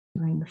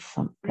doing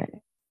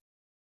something.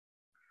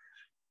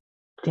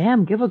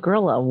 Damn, give a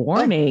girl a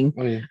warning.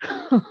 I mean,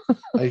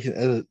 I can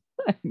edit.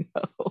 I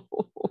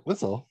know.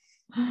 That's all.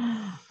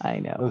 I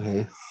know.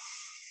 Okay. Do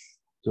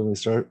you want me to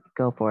start?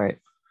 Go for it.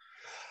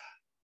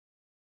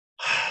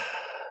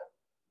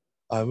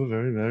 I'm a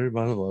very merry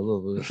man of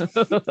all of it.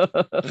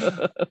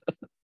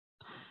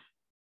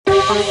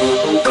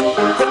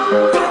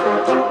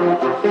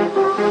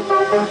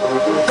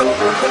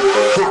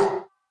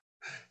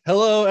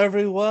 Hello,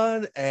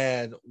 everyone,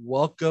 and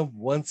welcome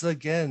once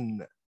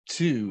again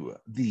to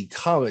the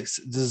Comics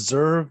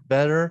Deserve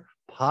Better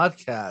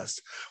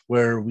podcast,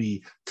 where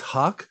we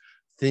talk,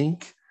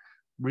 think,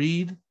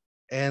 read,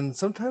 and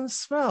sometimes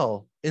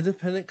smell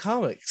independent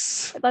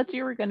comics. I thought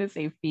you were going to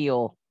say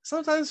feel.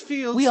 Sometimes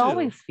feel. We too.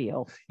 always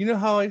feel. You know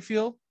how I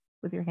feel?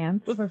 With your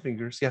hands? With my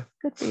fingers, yeah.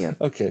 Good for you.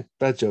 Okay,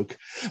 bad joke.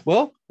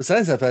 Well,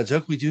 besides that bad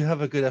joke, we do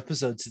have a good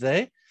episode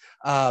today.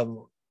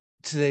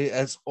 Today,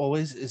 as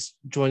always, is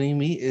joining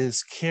me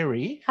is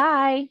Carrie.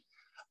 Hi.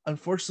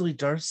 Unfortunately,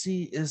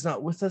 Darcy is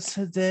not with us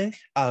today.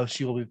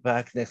 She will be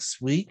back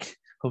next week.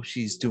 Hope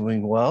she's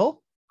doing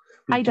well.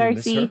 Hi,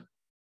 Darcy.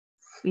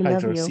 We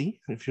love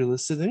Darcy, if you're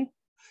listening.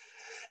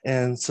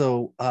 And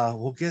so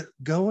we'll get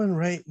going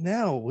right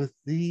now with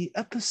the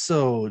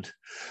episode.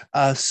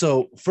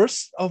 So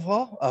first of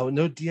all,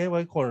 no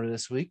DIY corner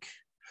this week.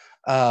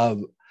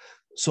 So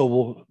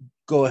we'll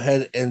go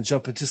ahead and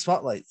jump into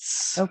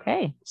spotlights.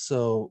 Okay.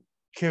 So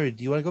Carrie,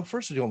 do you want to go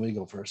first or do you want me to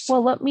go first?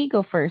 Well, let me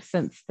go first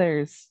since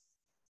there's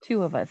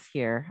two of us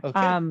here.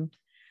 Okay.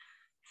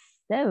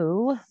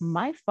 So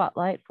my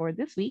spotlight for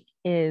this week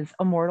is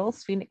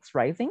Immortals Phoenix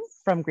Rising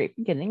from Great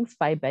Beginnings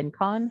by Ben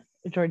Kahn,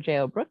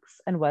 Giorgio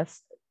Brooks, and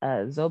Wes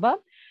Zoba.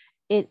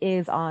 It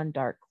is on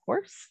Dark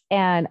Horse.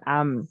 And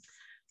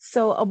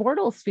so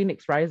Immortals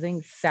Phoenix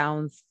Rising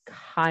sounds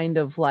kind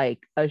of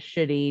like a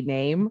shitty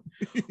name,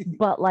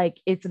 but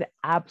like it's an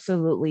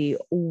absolutely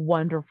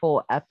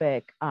wonderful,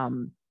 epic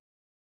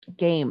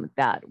game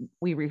that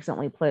we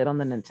recently played on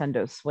the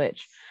Nintendo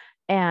Switch.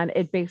 And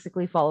it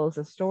basically follows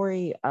a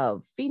story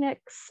of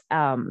Phoenix.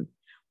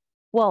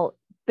 Well,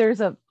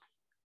 there's a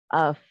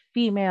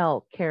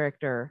female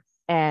character,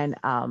 and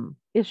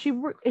is she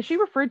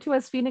referred to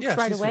as Phoenix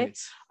right away?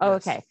 Phoenix. Oh,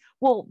 yes. Okay.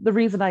 Well, the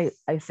reason I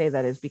say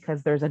that is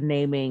because there's a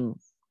naming.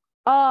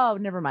 Oh,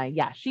 never mind.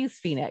 Yeah, she's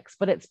Phoenix,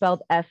 but it's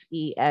spelled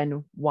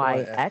Fenyx.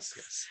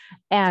 Yes.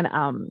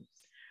 And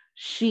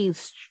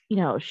she's,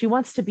 she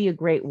wants to be a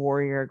great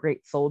warrior, a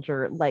great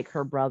soldier, like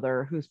her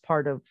brother, who's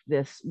part of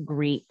this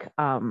Greek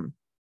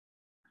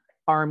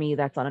army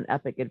that's on an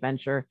epic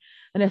adventure.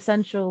 And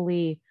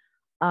essentially,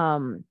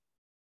 the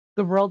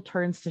world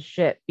turns to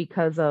shit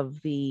because of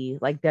the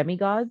like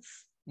demigods.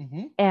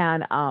 Mm-hmm.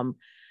 And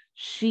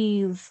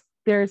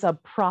there's a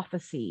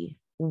prophecy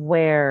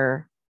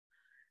where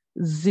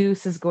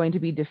Zeus is going to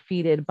be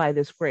defeated by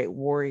this great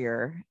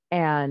warrior,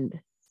 and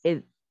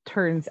it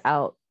turns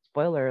out,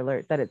 spoiler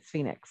alert, that it's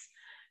Phoenix.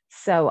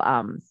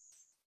 So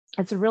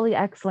it's a really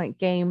excellent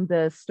game.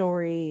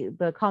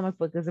 The comic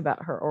book is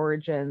about her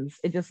origins.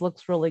 It just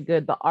looks really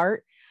good. The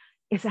art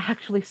is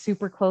actually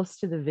super close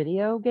to the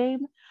video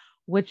game,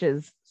 which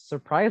is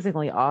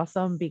surprisingly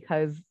awesome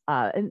because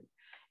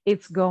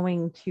it's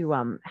going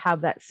to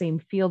have that same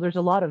feel. There's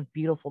a lot of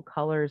beautiful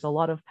colors, a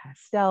lot of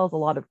pastels, a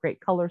lot of great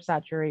color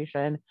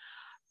saturation.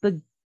 There's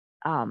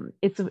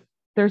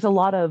a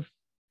lot of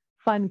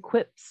fun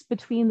quips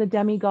between the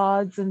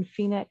demigods and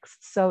Phoenix,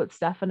 so it's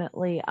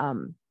definitely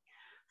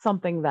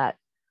something that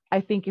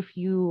I think if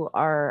you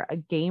are a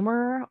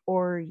gamer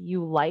or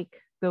you like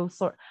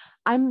those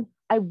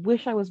I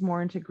wish I was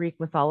more into Greek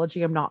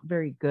mythology. I'm not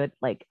very good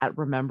like at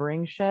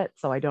remembering shit,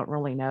 so I don't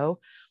really know.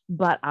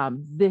 But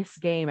this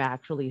game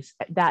actually,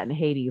 that and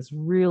Hades,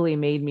 really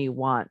made me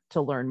want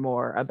to learn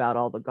more about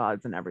all the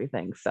gods and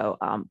everything. So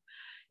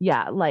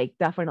yeah, like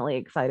definitely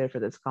excited for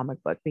this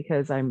comic book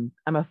because I'm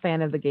a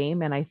fan of the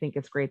game and I think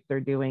it's great they're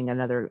doing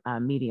another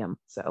medium.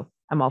 So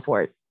I'm all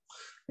for it.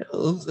 It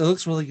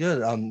looks really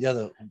good.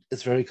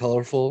 It's very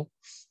colorful.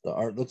 The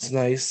art looks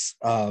nice.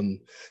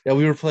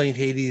 We were playing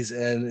Hades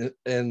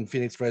and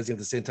Phoenix Rising at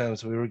the same time,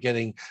 so we were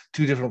getting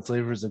two different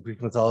flavors of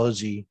Greek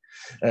mythology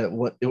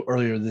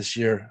earlier this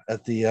year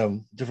at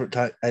the different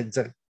time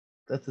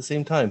at the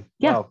same time.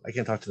 Yeah. Wow, I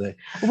can't talk today.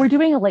 We're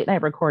doing a late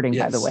night recording,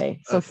 Yes. by the way.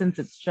 So Okay. Since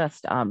it's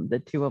just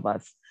the two of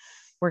us,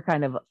 we're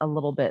kind of a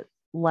little bit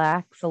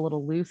lax, a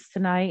little loose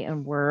tonight,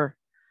 and we're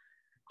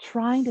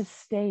trying to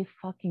stay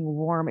fucking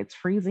warm. It's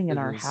freezing in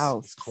our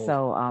house.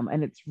 So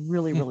and it's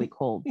really, really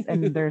cold.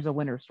 And there's a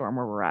winter storm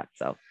where we're at.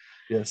 So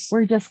yes,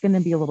 we're just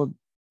gonna be a little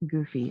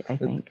goofy, I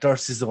think.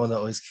 Darcy's the one that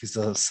always keeps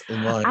us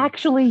in line.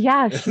 Actually,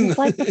 yeah, she's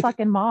like the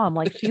fucking mom.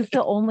 Like she's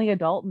the only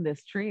adult in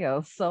this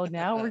trio. So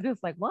now we're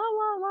just like, la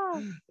la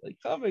la. Like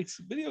comics,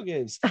 video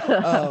games.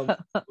 No,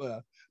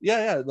 but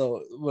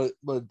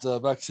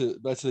back to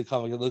the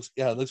comic.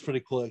 It looks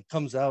pretty cool. It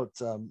comes out.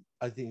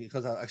 I think it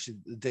comes out actually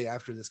the day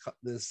after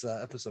this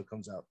episode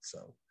comes out.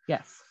 So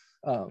yes,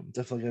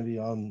 definitely going to be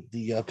on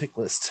the pick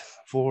list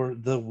for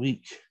the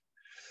week.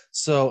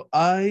 So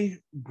I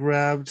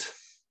grabbed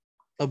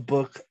a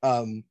book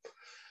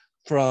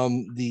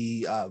from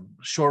the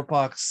short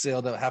box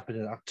sale that happened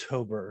in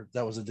October.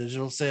 That was a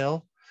digital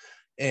sale,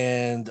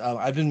 and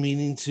I've been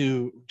meaning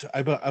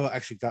I've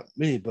actually got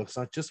many books,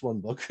 not just one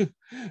book,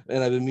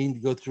 and I've been meaning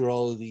to go through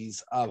all of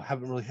these.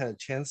 Haven't really had a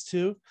chance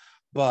to,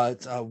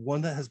 but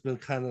one that has been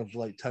kind of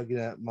like tugging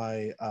at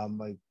my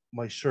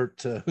shirt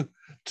to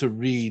to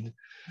read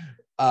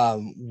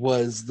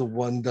was the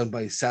one done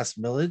by Sass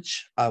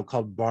Millage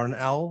called Barn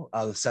Owl.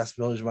 The Sass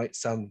Millage might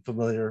sound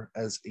familiar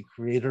as a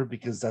creator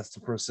because that's the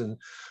person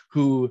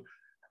who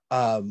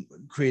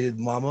created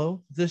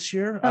Mamo this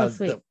year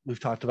that we've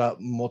talked about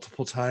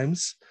multiple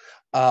times.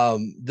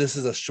 This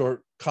is a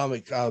short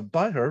comic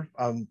by her,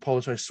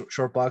 published by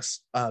Shortbox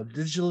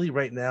digitally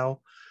right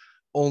now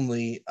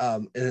only.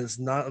 It is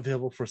not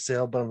available for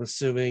sale, but I'm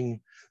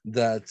assuming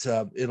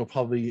that it'll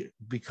probably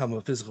become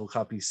a physical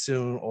copy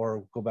soon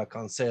or go back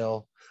on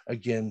sale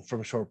again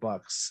from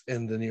Shortbox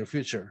in the near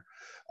future.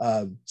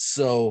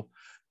 So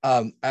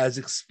as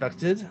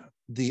expected,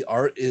 the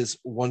art is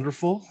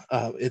wonderful.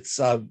 It's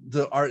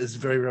the art is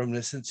very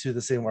reminiscent to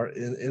the same art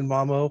in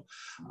Mamo,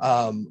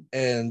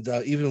 and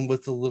even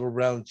with the little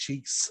round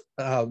cheeks,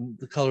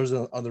 the colors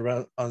on the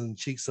round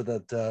cheeks, so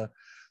that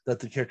that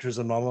the characters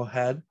in Mamo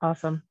had.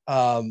 Awesome.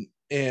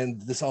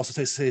 And this also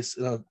takes place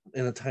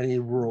in a tiny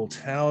rural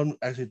town.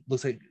 Actually,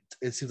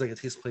 it seems like it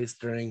takes place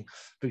during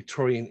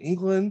Victorian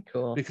England.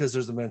 Cool. Because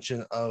there's a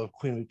mention of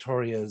Queen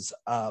Victoria's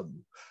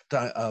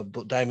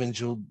Diamond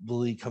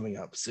Jubilee coming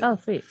up soon. Oh,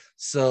 sweet.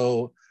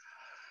 So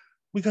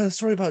we got a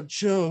story about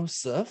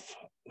Joseph,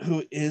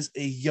 who is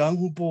a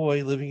young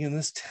boy living in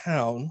this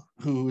town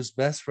whose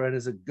best friend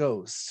is a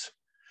ghost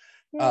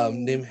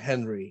named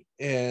Henry.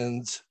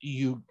 And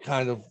you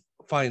kind of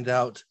find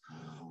out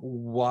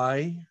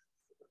why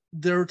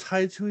they're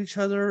tied to each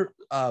other.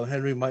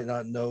 Henry might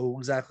not know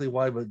exactly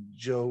why, but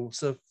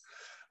Joseph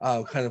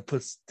kind of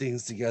puts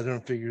things together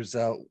and figures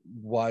out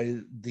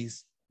why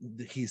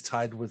he's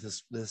tied with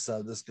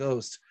this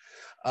ghost.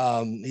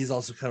 He's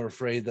also kind of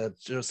afraid that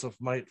Joseph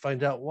might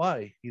find out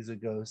why he's a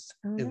ghost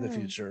in the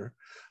future,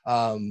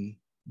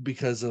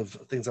 because of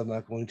things I'm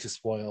not going to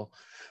spoil.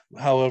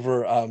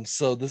 However,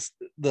 so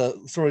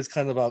the story is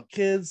kind of about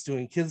kids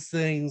doing kids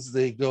things.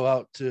 They go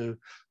out to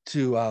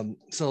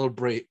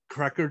celebrate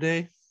Cracker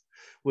Day,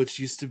 which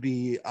used to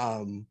be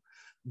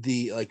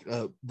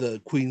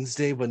the Queen's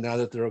Day, but now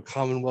that they're a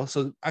Commonwealth,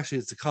 so actually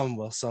it's a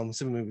Commonwealth, so I'm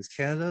assuming maybe it's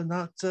Canada,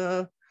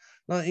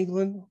 not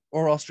England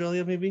or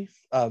Australia, maybe.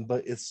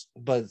 But it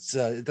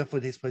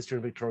definitely takes place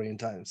during Victorian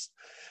times,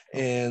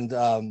 and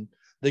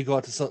they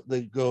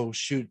go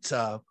shoot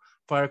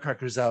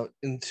firecrackers out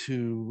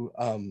into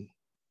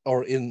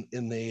or in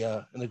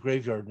the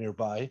graveyard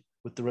nearby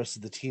with the rest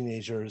of the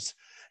teenagers,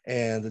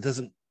 and it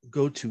doesn't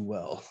go too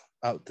well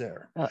out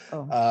there.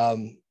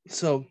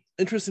 So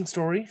interesting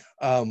story.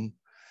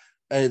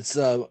 It's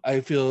I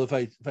feel if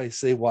I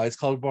say why it's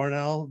called Barn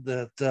Owl,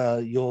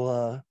 that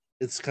you'll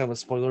it's kind of a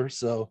spoiler,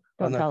 so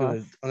I'm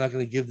not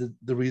gonna give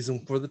the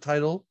reason for the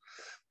title,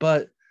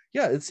 but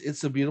yeah,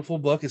 it's a beautiful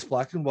book. It's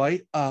black and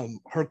white.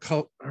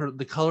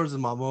 The colors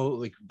in Mamo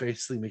like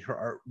basically make her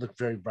art look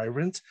very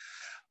vibrant.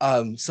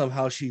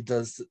 Somehow she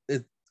does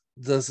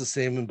the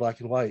same in black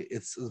and white.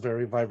 It's a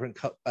very vibrant,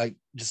 like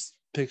just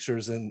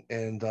pictures and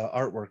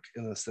artwork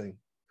in this thing.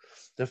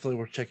 Definitely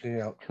worth checking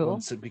it out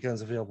once it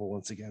becomes available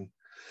once again.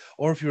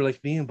 Or if you're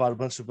like me and bought a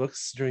bunch of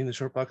books during the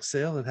short box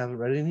sale and haven't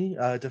read any,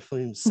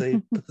 definitely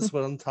say put this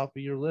one on top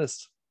of your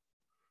list.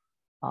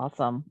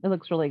 Awesome. It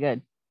looks really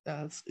good.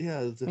 I'm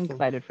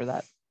excited for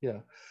that. Yeah.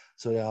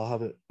 So yeah, I'll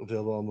have it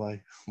available on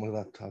my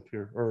laptop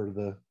here, or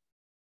the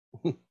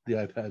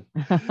iPad.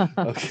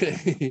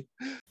 Okay.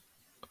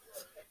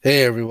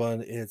 Hey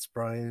everyone, it's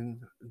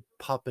Brian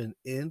popping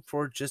in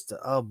for just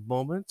a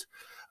moment.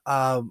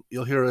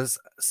 You'll hear us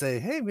say,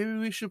 hey, maybe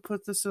we should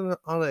put this on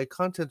a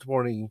content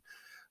warning,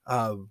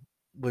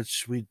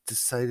 which we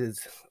decided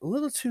a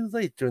little too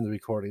late during the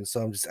recording.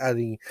 So I'm just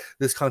adding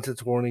this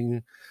content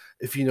warning.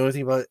 If you know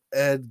anything about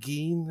Ed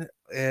Gein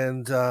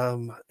and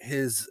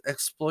his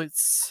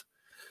exploits,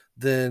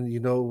 then you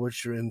know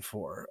what you're in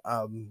for.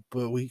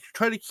 But we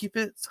try to keep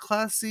it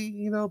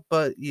classy,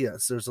 but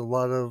yes, there's a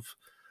lot of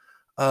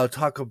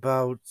talk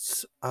about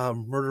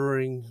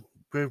murdering,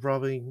 grave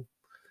robbing,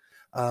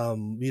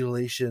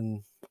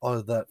 mutilation, all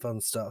of that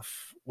fun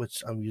stuff,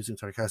 which I'm using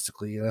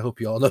sarcastically, and I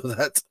hope you all know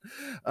that.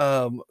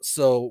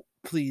 So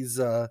please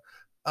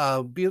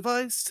be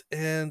advised,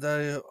 and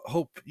I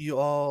hope you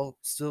all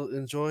still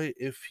enjoy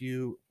if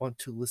you want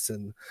to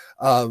listen.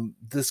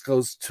 This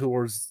goes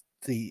towards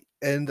the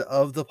end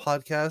of the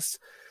podcast.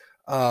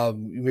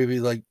 Maybe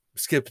like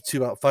skip to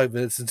about 5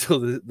 minutes until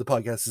the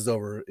podcast is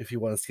over if you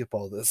want to skip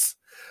all this.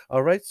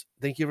 All right.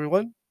 Thank you,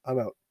 everyone. I'm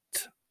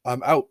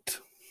out.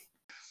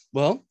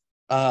 Well,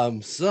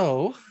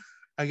 so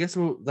I guess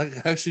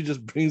that actually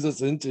just brings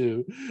us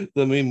into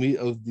the main meat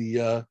of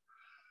the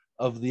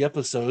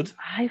episode.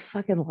 I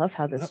fucking love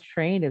how this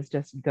train is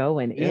just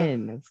going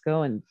in. It's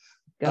going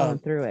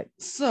through it.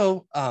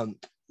 So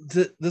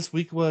this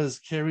week was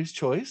Carrie's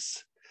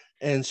choice.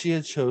 and she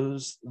had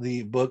chose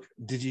the book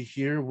Did You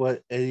Hear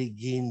What Eddie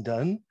Gein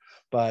Done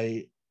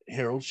by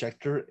Harold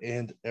Schechter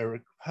and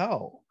Eric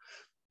Powell,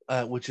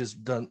 which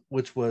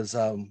was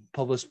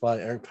published by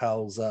Eric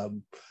Powell's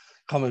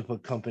comic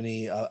book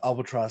company,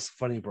 Albatross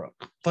Funny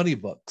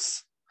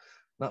Books,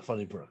 not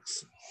Funny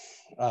Brooks.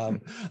 All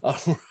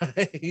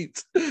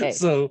right. Okay.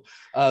 So,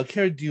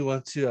 Carrie, do you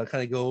want to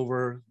kind of go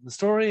over the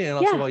story and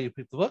also why you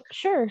picked the book?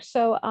 Sure.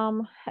 So,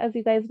 as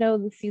you guys know,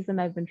 this season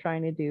I've been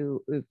trying to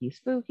do Ookie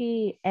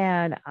Spooky,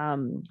 and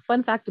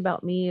fun fact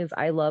about me is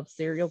I love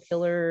serial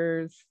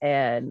killers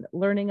and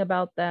learning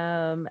about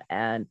them,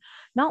 and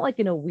not like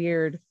in a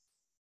weird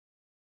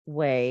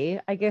way.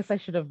 I guess I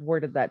should have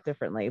worded that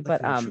differently,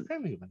 but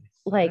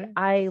like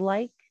I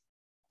like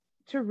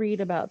to read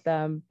about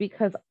them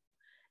because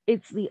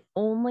it's the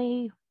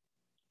only,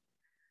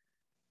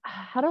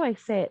 how do I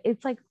say it?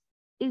 It's like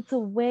it's a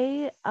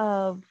way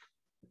of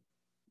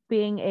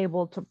being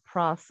able to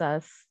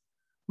process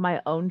my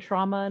own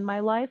trauma in my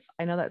life.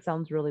 I know that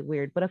sounds really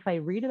weird, but if I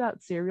read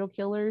about serial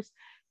killers,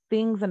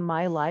 things in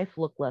my life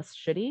look less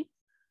shitty.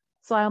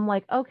 So I'm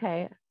like,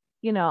 okay,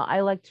 I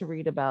like to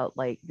read about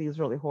like these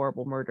really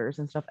horrible murders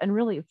and stuff. And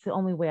really, it's the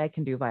only way I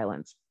can do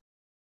violence.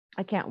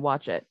 I can't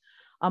watch it,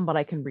 but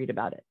I can read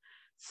about it.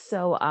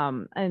 So,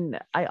 and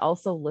I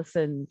also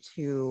listen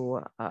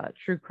to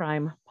true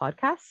crime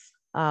podcasts.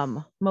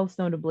 Most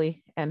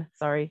notably, and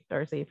sorry,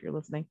 Darcy, if you're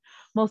listening,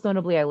 most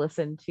notably, I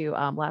listened to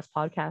Last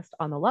Podcast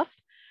on the Left,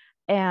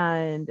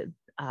 and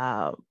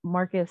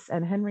Marcus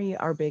and Henry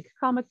are big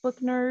comic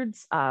book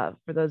nerds.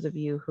 For those of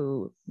you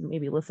who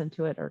maybe listen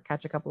to it or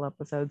catch a couple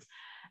episodes,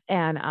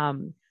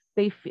 and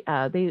they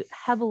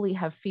heavily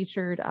have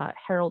featured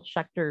Harold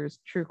Schechter's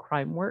true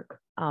crime work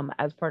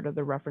as part of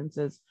the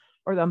references,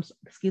 or as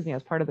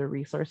part of the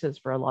resources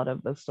for a lot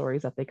of the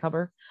stories that they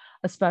cover,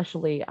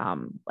 especially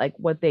like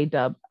what they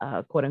dub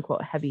quote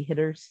unquote heavy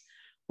hitters,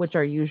 which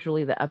are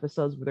usually the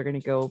episodes where they're going to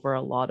go over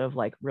a lot of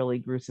like really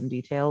gruesome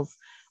details,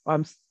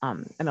 or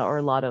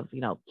a lot of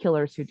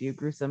killers who do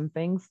gruesome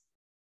things,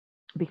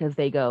 because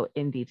they go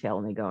in detail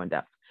and they go in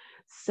depth.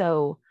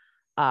 So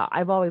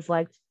I've always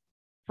liked,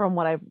 from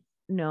what I've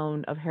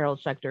known of Harold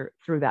Schechter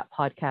through that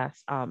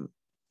podcast,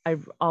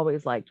 I've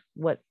always liked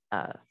what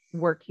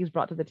work he's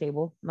brought to the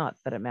table. Not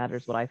that it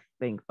matters what I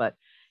think, but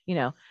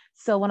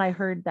so when I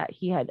heard that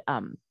he had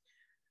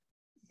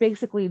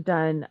basically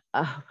done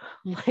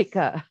like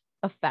a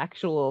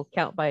factual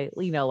count by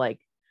like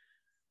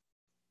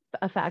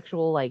a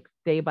factual like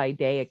day by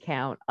day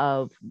account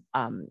of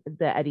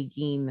the Eddie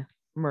Gein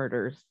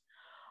murders,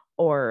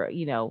 or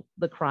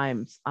the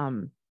crimes,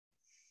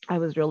 I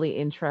was really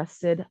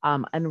interested,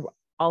 and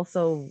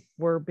also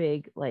we're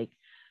big like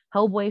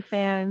Hellboy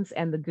fans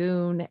and the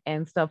Goon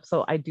and stuff,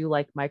 so I do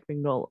like Mike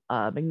Mignola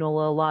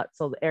a lot.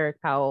 So the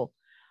Eric Powell,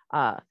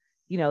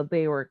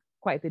 they were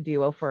quite the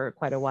duo for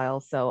quite a while,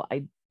 so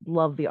I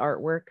love the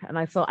artwork, and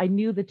I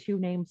knew the two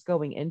names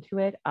going into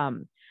it,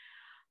 and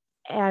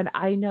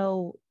I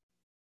know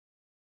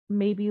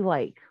maybe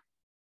like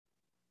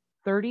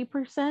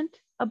 30%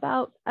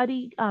 about Ed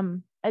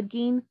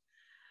Gein.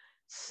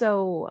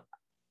 So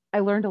I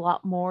learned a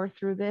lot more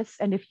through this.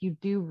 And if you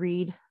do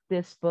read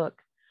this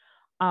book,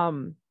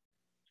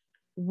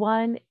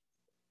 one,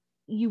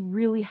 you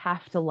really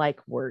have to like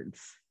words.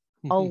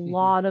 A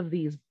lot of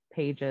these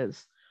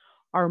pages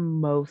are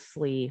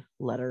mostly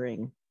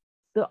lettering.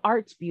 The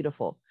art's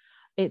beautiful.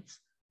 It's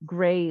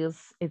grays,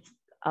 it's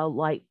a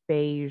light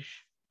beige,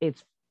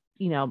 it's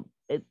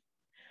it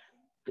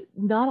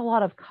not a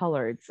lot of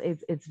color.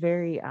 It's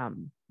very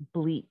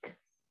bleak.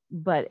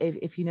 But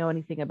if you know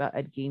anything about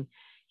Ed Gein,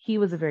 he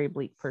was a very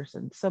bleak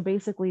person. So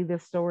basically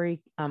this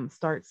story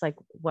starts like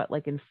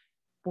in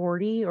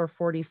 40 or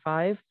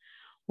 45,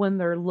 when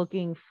they're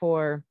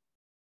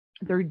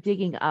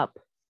digging up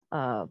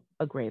a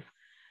grave,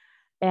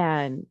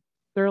 and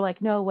they're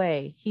like, no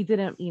way, he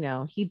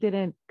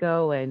didn't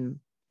go and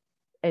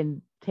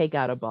take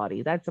out a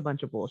body. That's a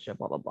bunch of bullshit,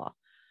 blah blah blah.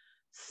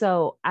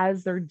 So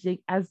as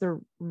they're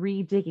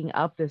re-digging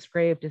up this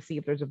grave to see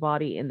if there's a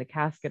body in the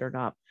casket or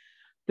not,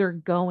 they're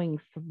going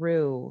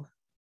through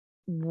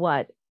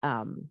what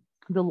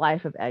the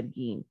life of Ed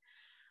Gein.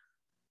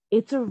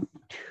 It's a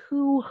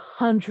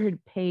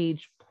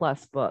 200-page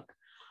plus book.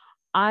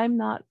 I'm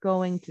not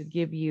going to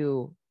give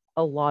you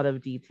a lot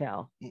of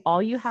detail.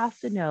 All you have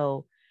to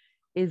know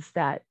is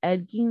that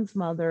Ed Gein's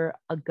mother,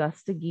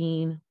 Augusta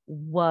Gein,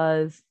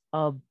 was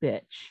a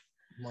bitch.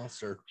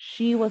 Monster.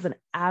 She was an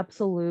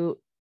absolute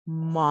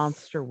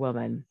monster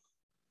woman.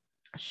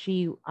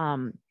 She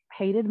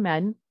hated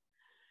men.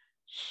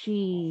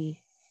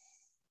 She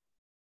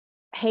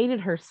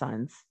hated her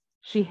sons.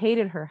 She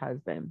hated her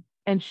husband,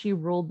 and she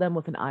ruled them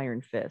with an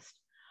iron fist.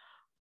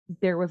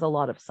 There was a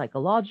lot of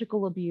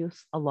psychological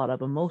abuse, a lot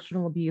of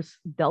emotional abuse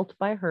dealt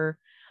by her.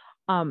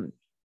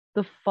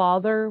 The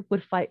father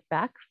would fight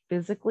back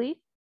physically,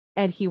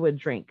 and he would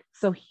drink.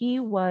 So he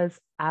was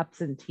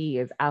absentee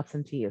as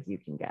you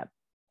can get.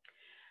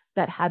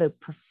 That had a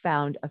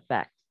profound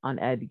effect on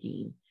Ed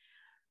Gein,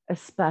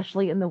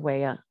 especially in the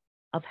way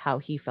of how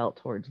he felt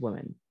towards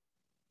women.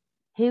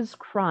 his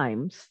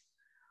crimes,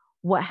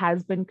 what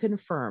has been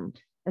confirmed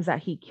is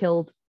that he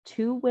killed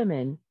 2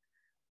 women,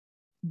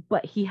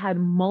 but he had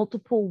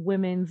multiple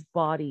women's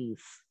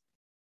bodies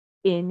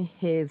in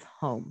his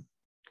home.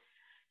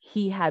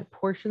 He had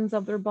portions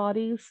of their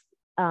bodies.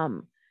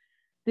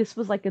 This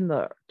was like in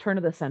the turn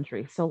of the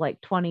century, so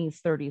like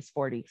 20s, 30s,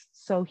 40s.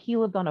 So he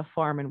lived on a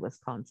farm in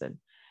Wisconsin.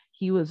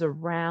 He was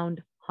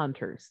around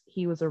hunters,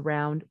 he was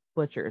around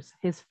butchers.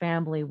 His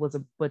family was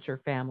a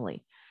butcher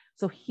family.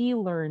 So he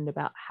learned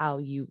about how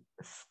you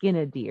skin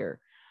a deer,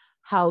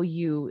 how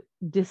you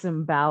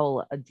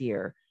disembowel a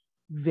deer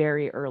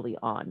very early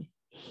on.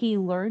 He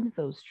learned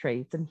those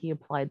traits and he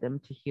applied them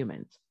to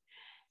humans.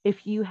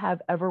 If you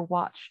have ever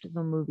watched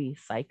the movie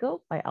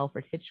Psycho by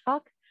Alfred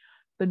Hitchcock,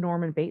 the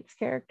Norman Bates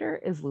character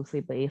is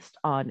loosely based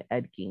on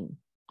Ed Gein,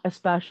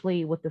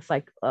 especially with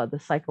the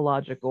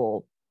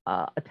psychological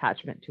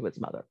attachment to his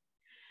mother.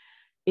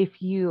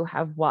 If you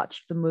have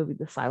watched the movie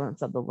The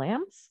Silence of the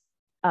Lambs,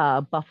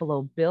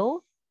 Buffalo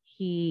Bill,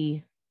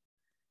 he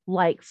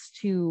likes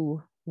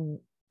to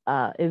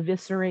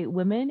eviscerate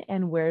women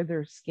and wear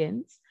their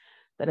skins.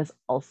 That is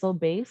also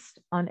based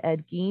on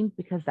Ed Gein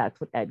because that's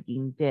what Ed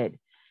Gein did.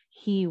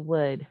 He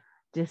would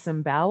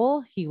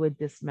disembowel, he would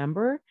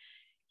dismember,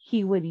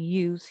 he would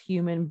use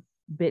human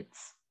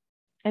bits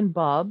and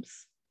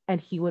bobs,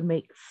 and he would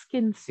make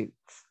skin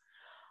suits.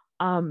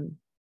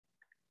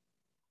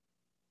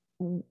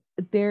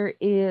 There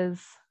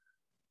is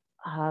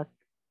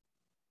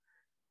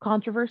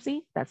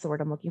controversy, that's the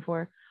word I'm looking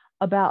for,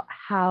 about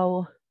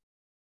how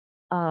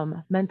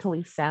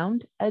mentally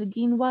sound Ed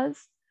Gein was,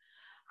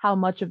 how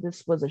much of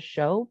this was a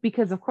show,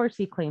 because of course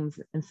he claims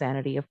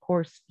insanity. Of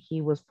course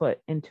he was put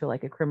into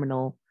like a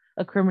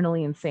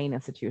criminally insane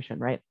institution,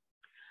 right?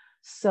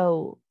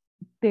 So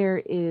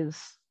there is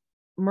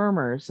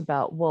murmurs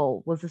about,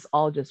 well, was this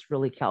all just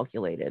really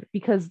calculated?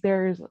 Because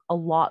there's a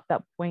lot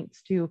that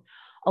points to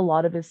a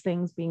lot of his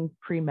things being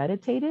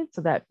premeditated.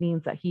 So that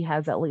means that he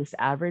has at least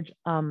average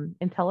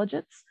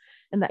intelligence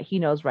and that he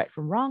knows right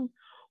from wrong.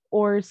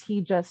 Or is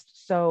he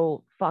just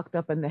so fucked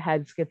up in the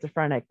head,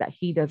 schizophrenic, that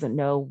he doesn't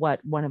know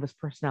what one of his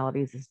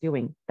personalities is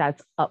doing?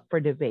 That's up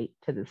for debate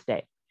to this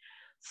day.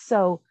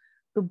 So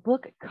the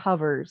book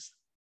covers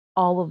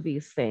all of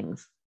these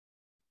things.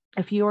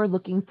 If you are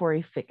looking for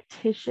a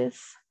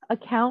fictitious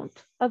account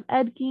of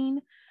Ed Gein,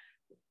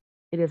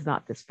 it is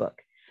not this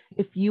book.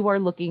 If you are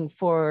looking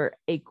for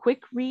a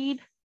quick read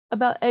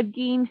about Ed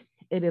Gein,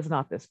 it is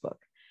not this book.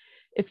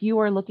 If you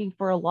are looking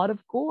for a lot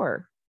of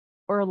gore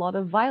or a lot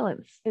of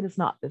violence, it is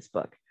not this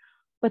book.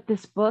 But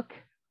this book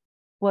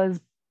was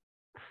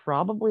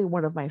probably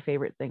one of my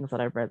favorite things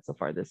that I've read so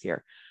far this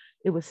year.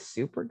 It was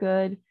super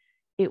good.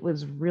 It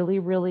was really,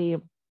 really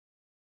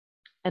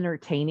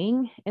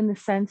entertaining in the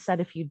sense that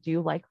if you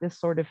do like this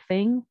sort of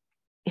thing,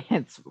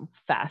 it's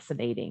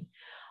fascinating.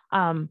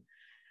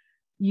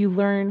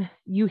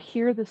 You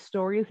hear the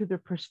story through the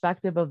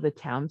perspective of the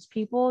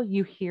townspeople.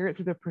 You hear it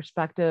through the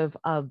perspective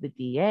of the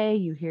DA.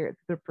 You hear it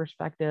through the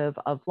perspective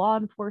of law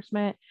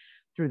enforcement,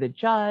 through the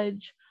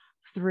judge,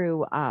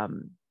 through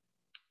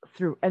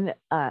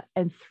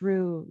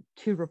through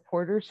 2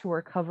 reporters who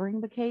are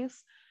covering the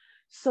case.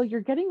 So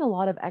you're getting a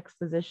lot of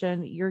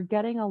exposition. You're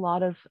getting a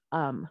lot of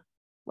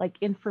like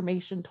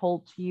information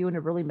told to you in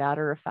a really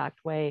matter-of-fact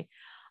way.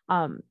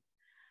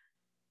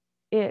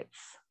 It's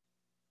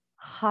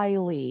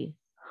highly,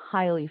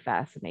 highly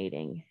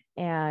fascinating.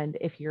 And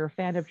if you're a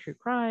fan of true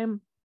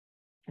crime,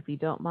 if you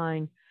don't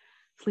mind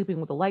sleeping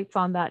with the lights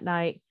on that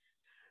night,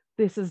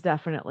 this is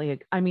definitely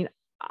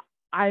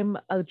I'm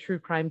a true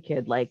crime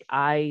kid. Like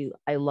I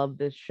love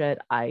this shit.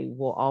 I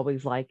will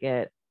always like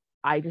it.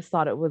 I just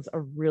thought it was a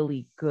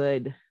really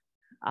good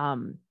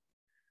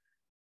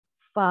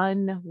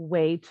fun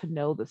way to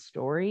know the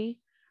story,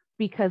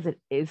 because it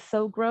is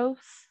so gross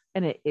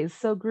and it is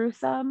so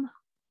gruesome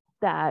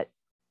that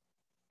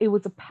it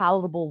was a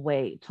palatable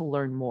way to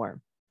learn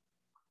more.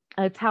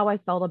 It's how I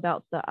felt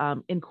about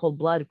the In Cold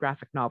Blood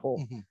graphic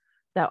novel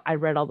that I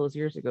read all those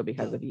years ago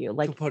because of you.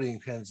 Like Capote in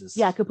Kansas.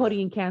 Yeah, Capote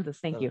in Kansas.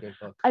 Thank you.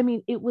 I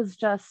mean, it was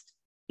just,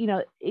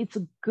 it's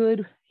a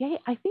good, yeah,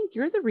 I think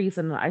you're the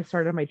reason I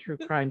started my true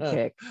crime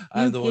kick.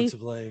 I'm the one to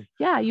blame.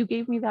 Yeah, you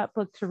gave me that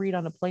book to read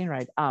on a plane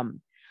ride.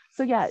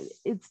 So yeah,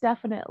 it's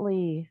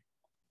definitely,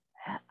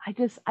 I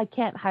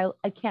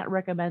can't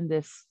recommend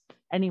this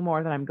any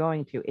more than I'm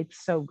going to. It's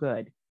so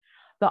good.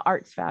 The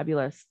art's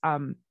fabulous.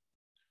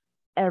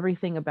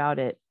 Everything about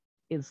it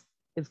is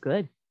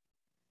good.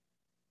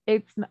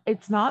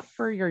 It's not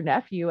for your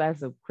nephew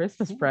as a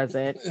Christmas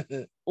present.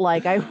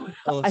 Like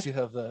unless you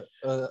have a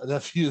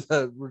nephew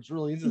that was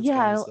really into this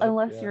kind of stuff.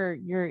 Unless your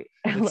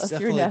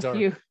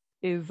nephew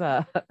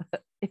dark.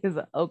 is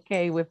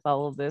okay with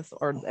all of this,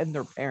 and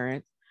their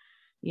parents,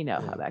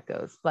 how that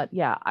goes. But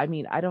yeah, I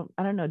mean, I don't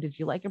know. Did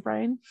you like it,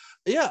 Brian?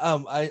 Yeah,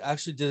 I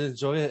actually did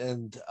enjoy it,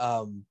 and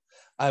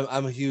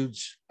I'm a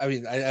huge. I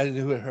mean, I didn't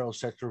know who Harold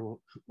Schechter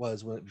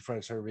was before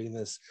I started reading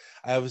this.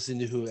 I obviously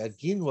knew who Ed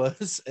Gein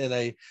was,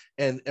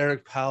 and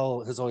Eric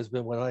Powell has always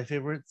been one of my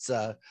favorites.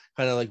 Kind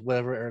of like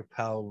whatever Eric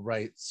Powell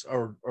writes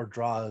or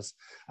draws,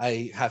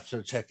 I have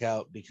to check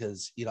out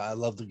because I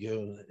love the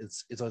Goon.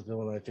 It's always been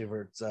one of my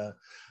favorites.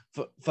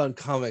 Fun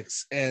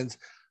comics, and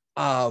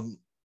um,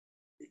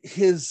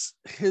 his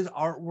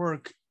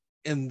artwork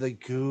in the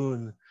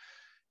Goon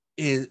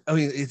he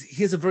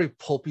has a very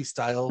pulpy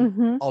style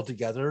Mm-hmm.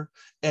 altogether,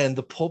 and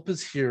the pulp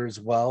is here as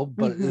well,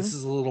 but Mm-hmm. this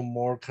is a little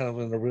more kind of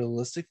in a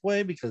realistic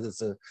way because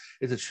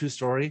it's a true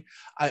story.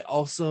 I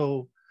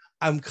also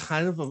I was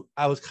kind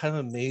of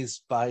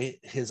amazed by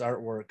his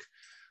artwork,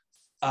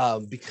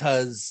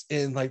 because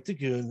in like the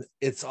Goon,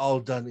 it's all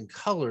done in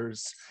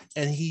colors,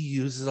 and he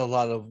uses a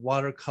lot of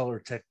watercolor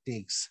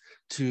techniques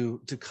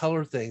to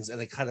color things,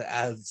 and it kind of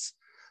adds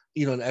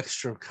an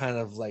extra kind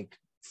of like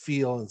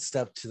feel and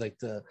step to like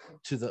the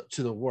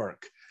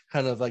work,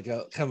 kind of like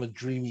a kind of a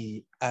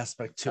dreamy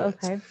aspect to it.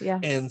 Okay, yeah.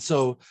 And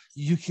so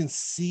you can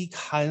see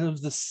kind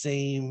of the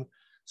same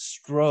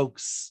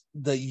strokes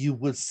that you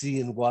would see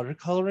in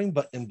watercoloring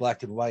but in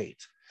black and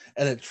white,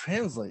 and it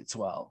translates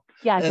well.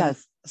 Yeah, it And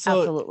does. so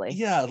Absolutely.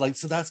 yeah, like,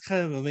 so that's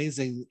kind of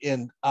amazing.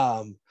 And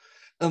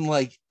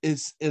like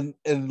it's and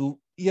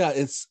yeah,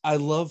 it's, I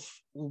love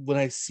when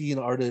I see an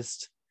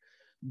artist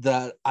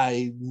that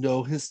I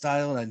know his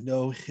style and I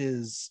know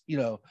his,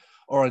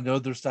 or I know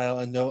their style.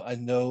 I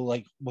know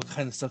like what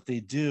kind of stuff they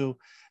do,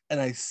 and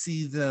I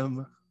see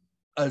them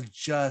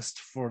adjust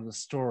for the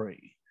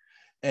story.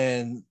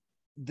 And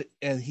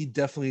and he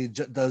definitely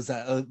does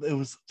that. It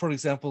was, for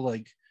example,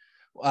 like,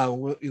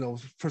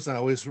 person I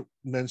always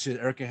mention,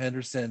 Erica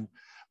Henderson.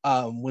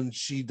 When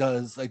she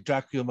does like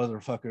Dracula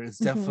Motherfucker, it's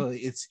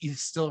definitely it's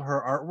still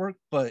her artwork,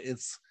 but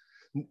it's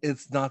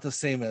not the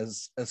same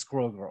as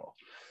Squirrel Girl.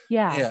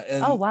 Yeah.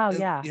 Yeah, Oh wow, and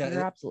yeah, yeah,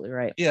 you're absolutely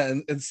right. yeah,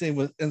 and same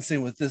with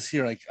this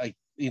here. Like,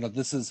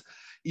 this is,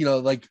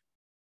 like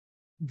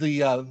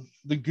the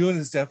Goon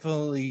is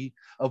definitely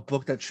a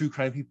book that true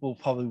crime people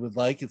probably would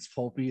like. It's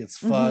pulpy, it's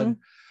Mm-hmm. fun,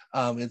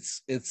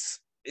 it's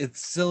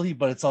silly,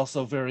 but it's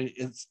also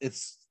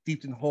it's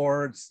steeped in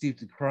horror, it's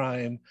steeped in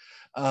crime.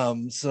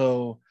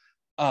 So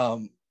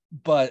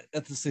but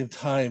at the same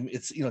time,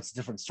 it's a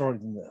different story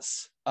than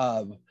this.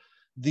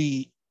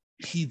 The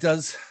He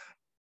does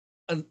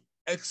an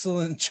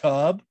excellent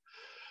job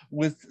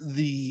with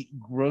the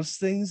gross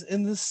things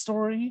in this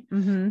story.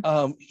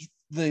 Mm-hmm.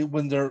 They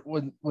when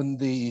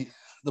the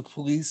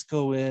police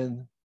go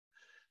in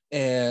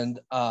and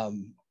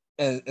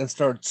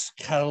starts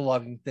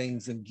cataloging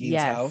things in Gein's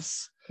Yes.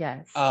 house.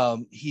 Yes.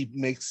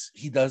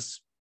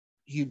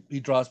 He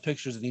draws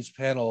pictures in each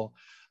panel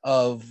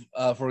of,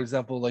 for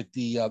example, like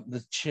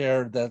the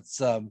chair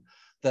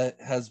that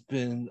has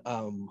been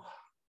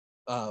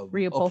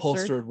Reupholstered.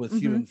 upholstered with Mm-hmm.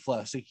 human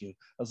flesh. Thank you.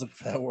 I was looking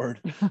for that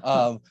word.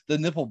 The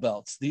nipple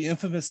belts, the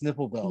infamous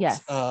nipple belts,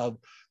 Yes.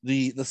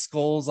 the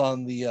skulls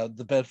on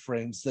the bed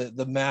frames,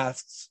 the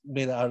masks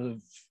made out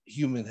of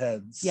human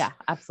heads. Yeah,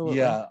 absolutely.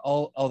 Yeah,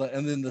 all that,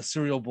 and then the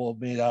cereal bowl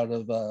made out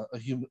of a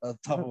human,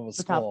 top of a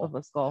The top skull. of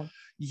a skull.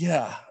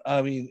 Yeah,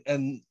 I mean,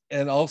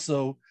 and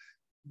also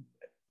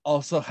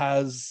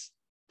has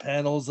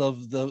panels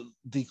of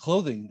the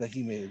clothing that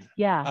he made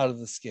Yeah. out of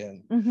the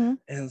skin. Mm-hmm.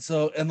 And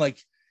so, and like,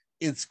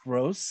 it's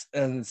gross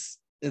and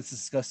it's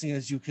disgusting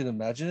as you can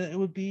imagine it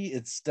would be.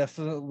 It's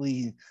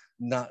definitely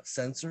not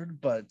censored,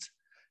 but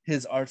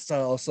his art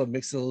style also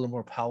makes it a little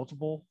more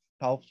palatable,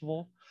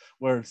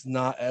 where it's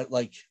not at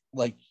like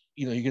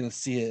you're gonna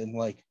see it and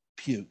like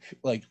puke,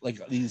 like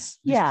these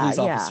Yeah, police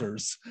yeah.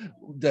 officers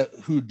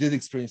who did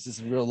experience this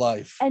in real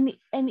life And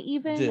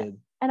even did.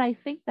 and I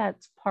think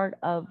that's part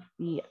of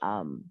the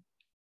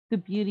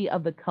beauty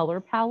of the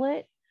color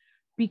palette,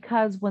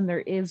 because when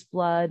there is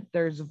blood,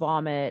 there's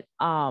vomit,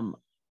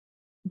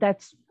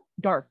 that's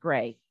dark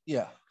gray.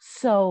 Yeah.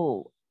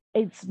 So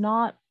it's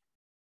not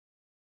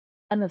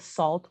an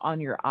assault on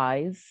your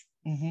eyes.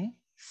 Mm-hmm.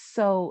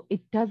 So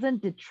it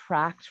doesn't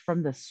detract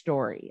from the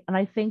story. And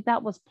I think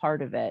that was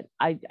part of it.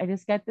 I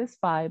just get this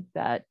vibe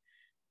that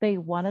they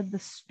wanted the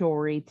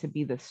story to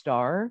be the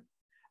star,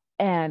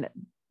 and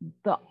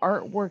the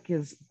artwork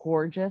is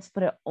gorgeous,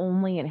 but it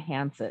only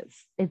enhances.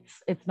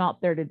 It's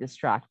not there to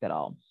distract at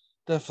all.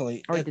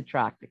 Definitely. Or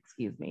detract,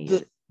 excuse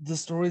me. The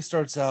story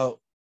starts out,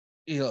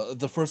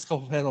 the first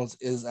couple panels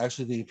is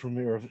actually the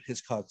premiere of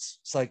Hitchcock's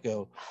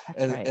Psycho.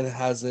 That's right. And it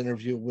has an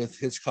interview with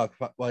Hitchcock,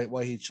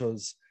 why he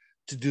chose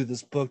to do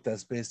this book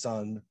that's based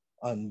on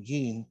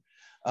Gein,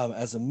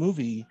 as a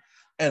movie.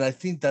 And I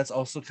think that's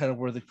also kind of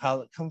where the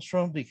palette comes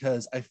from,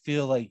 because I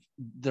feel like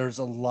there's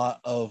a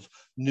lot of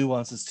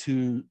nuances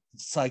to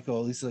Psycho,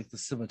 at least like the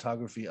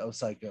cinematography of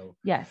Psycho.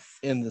 Yes.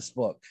 In this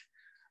book.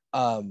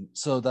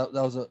 So that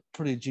was a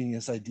pretty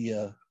genius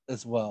idea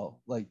as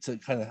well, like to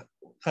kind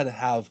of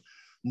have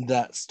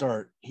that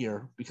start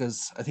here,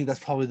 because I think that's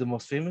probably the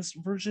most famous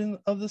version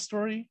of the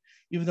story,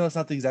 even though it's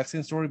not the exact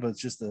same story, but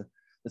it's just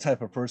the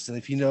type of person.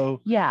 If you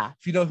know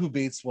who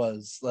Bates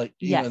was, like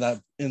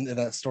that in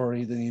that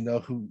story, then you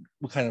know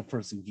what kind of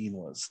person Geen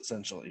was,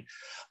 essentially.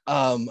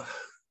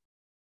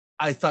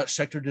 I thought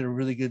Schechter did a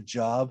really good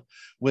job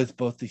with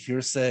both the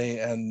hearsay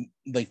and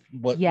like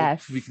what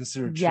we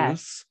consider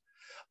truth.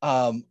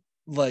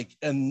 Like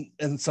and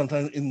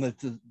sometimes in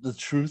the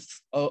truth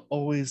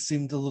always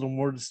seemed a little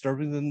more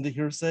disturbing than the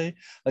hearsay.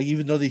 Like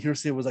even though the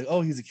hearsay was like,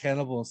 oh, he's a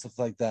cannibal and stuff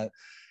like that,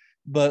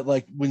 but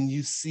like when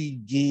you see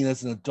Geen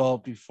as an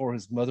adult before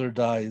his mother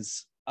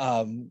dies,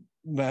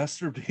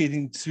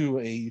 masturbating to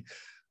a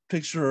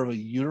picture of a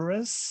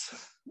uterus,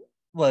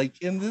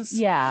 like in this,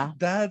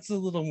 that's a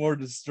little more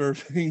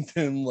disturbing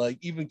than like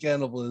even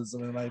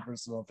cannibalism, in my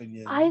personal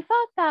opinion. I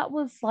thought that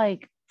was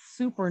like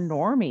super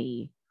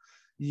normie.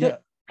 Yeah,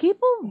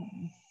 people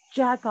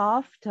jack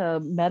off to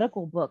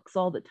medical books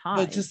all the time,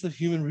 but just the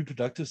human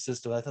reproductive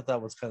system, I thought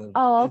that was kind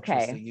of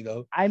interesting. You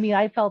know, I mean,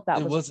 I felt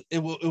that it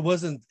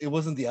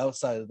wasn't the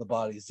outside of the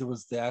bodies, it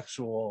was the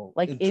actual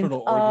like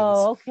internal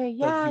organs.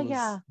 That he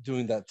was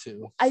doing that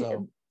too.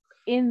 So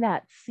in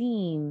that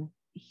scene,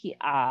 he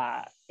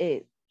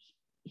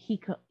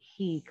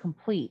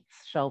completes,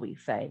 shall we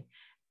say,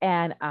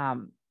 and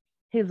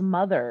his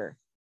mother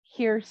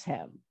hears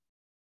him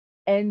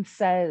and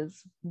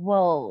says,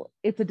 well,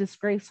 it's a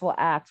disgraceful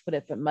act, but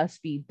if it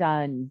must be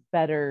done,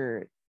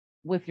 better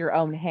with your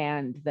own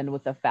hand than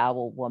with a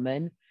foul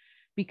woman.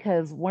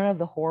 Because one of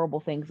the horrible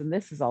things, and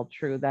this is all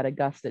true, that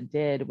Augusta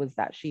did was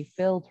that she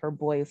filled her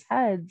boys'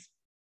 heads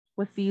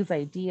with these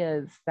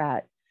ideas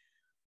that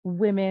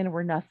women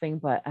were nothing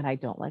but, and I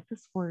don't like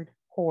this word,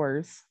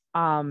 whores,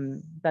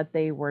 that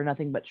they were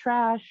nothing but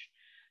trash,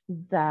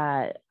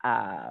 that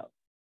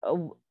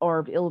or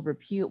of ill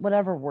repute,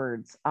 whatever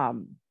words.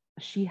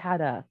 She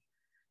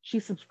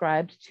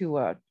subscribed to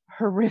a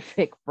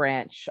horrific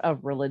branch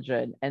of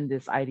religion and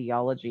this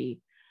ideology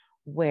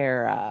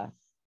where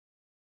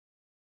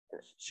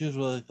she was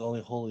really the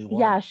only holy one.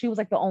 Yeah, she was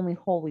like the only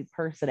holy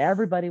person.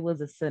 Everybody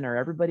was a sinner,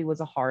 everybody was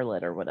a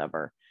harlot or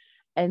whatever.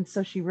 And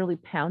so she really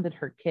pounded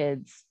her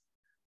kids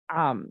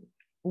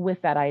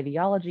with that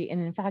ideology.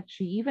 And in fact,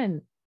 she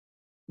even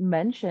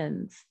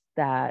mentions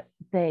that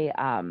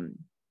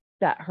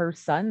that her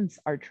sons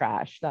are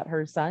trash, that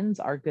her sons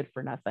are good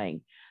for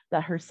nothing,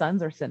 that her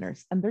sons are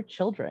sinners, and they're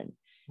children.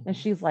 Mm-hmm. And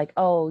she's like,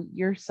 oh,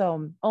 you're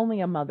so, only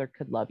a mother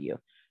could love you.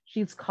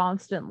 She was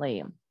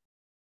constantly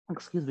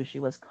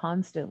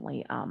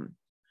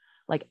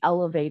like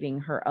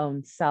elevating her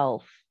own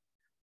self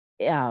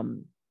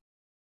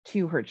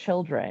to her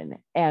children.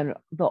 And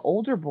the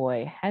older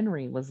boy,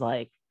 Henry, was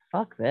like,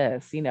 fuck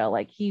this, you know,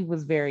 like he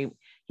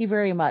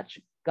very much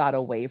got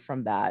away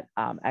from that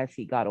as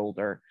he got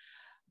older.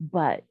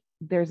 But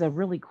there's a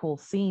really cool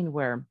scene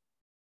where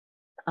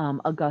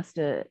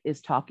Augusta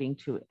is talking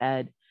to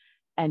Ed,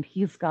 and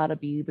he's got to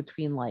be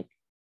between like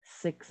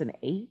 6 and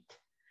 8.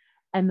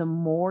 And the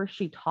more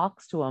she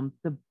talks to him,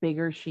 the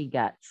bigger she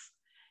gets.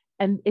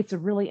 And it's a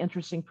really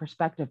interesting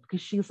perspective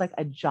because she's like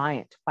a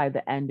giant by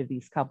the end of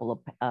these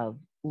couple of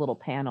little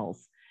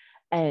panels.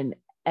 And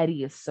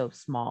Eddie is so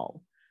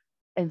small.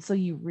 And so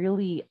you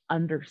really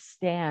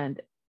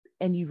understand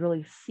and you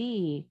really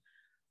see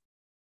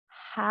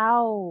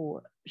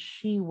how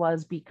she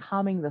was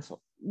becoming this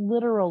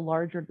literal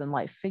larger than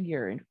life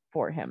figure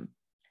for him,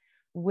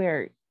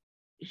 where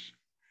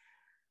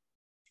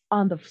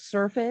on the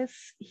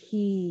surface,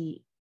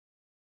 he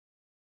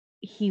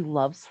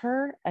loves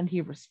her and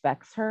he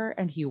respects her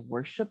and he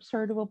worships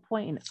her to a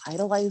point and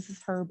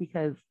idolizes her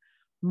because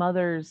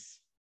mothers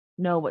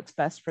know what's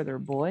best for their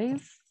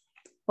boys.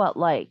 But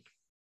like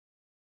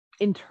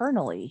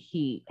internally,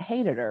 he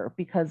hated her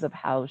because of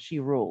how she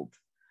ruled.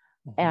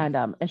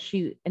 Mm-hmm.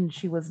 And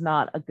she was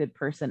not a good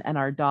person. And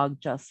our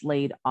dog just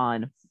laid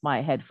on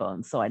my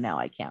headphones, so now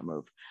I can't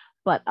move.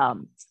 But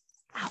ow.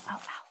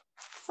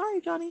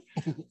 Sorry, Johnny.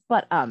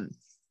 But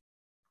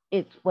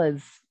it's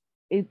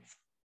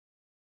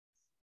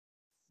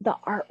the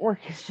artwork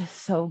is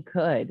just so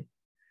good,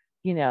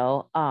 you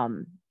know.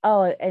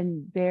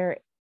 And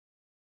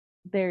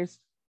there's,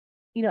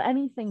 you know,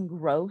 anything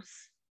gross,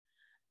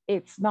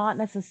 it's not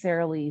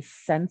necessarily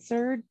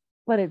censored,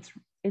 but it's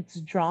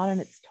drawn and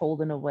it's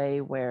told in a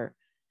way where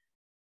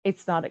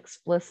it's not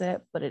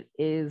explicit, but it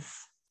is,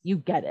 you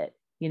get it,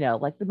 you know,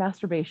 like the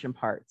masturbation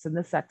parts and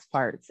the sex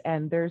parts.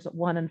 And there's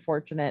one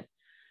unfortunate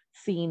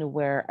scene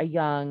where a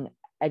young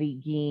Eddie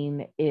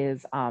Geen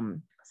is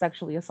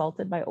sexually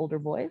assaulted by older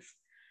boys.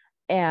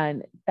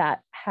 And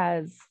that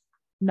has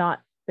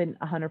not been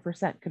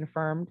 100%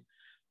 confirmed,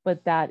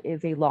 but that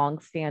is a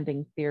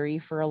long-standing theory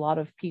for a lot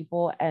of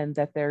people, and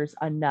that there's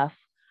enough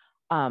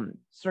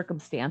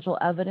circumstantial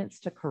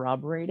evidence to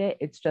corroborate it.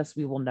 It's just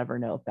we will never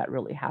know if that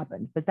really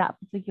happened. But that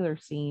particular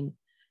scene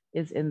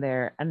is in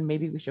there, and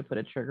maybe we should put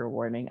a trigger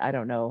warning. I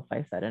don't know if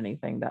I said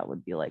anything that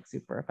would be like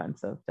super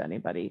offensive to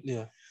anybody.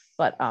 Yeah.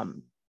 But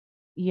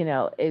you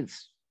know,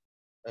 it's,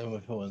 I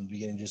went in the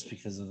beginning just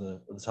because of the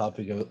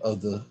topic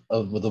of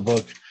the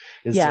book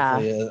is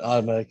definitely an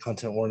automatic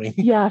content warning.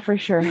 Yeah, for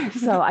sure.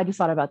 So I just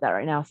thought about that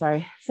right now.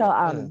 Sorry.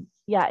 So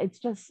yeah, it's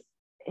just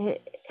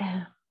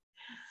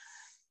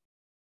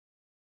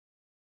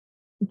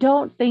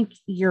don't think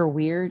you're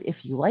weird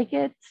if you like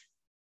it,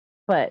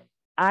 but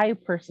I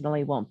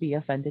personally won't be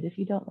offended if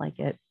you don't like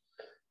it.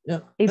 Yeah,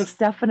 It's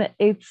definite.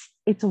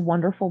 It's a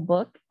wonderful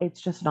book.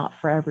 It's just not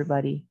for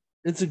everybody.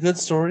 it's a good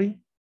story.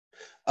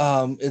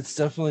 It's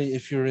definitely,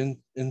 if you're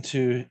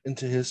into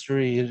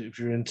history, if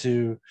you're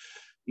into,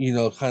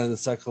 kind of the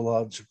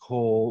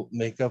psychological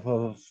makeup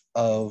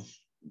of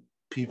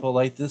people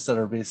like this that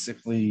are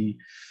basically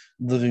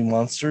living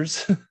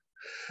monsters,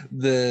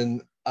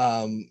 then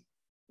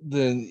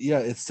yeah,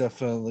 it's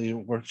definitely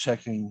worth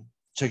checking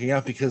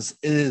out, because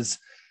it's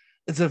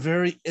a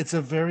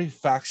very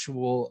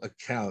factual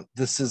account.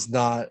 This is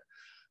not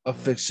a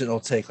fictional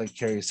take, like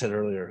Carrie said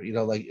earlier.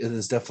 Like, it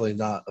is definitely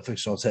not a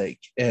fictional take.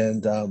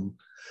 And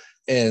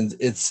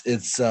it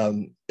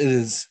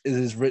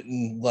is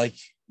written like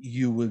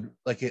you would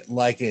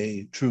like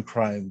a true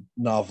crime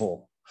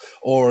novel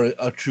or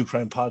a true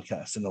crime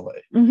podcast, in a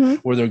way, Mm-hmm.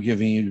 where they're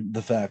giving you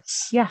the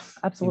facts, Yeah,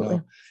 you absolutely.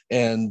 know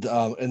and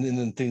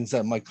then things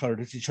that might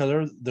contradict each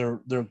other,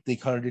 they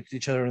contradict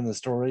each other in the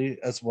story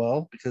as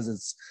well, because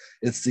it's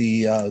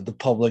the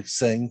public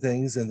saying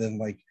things, and then,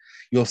 like,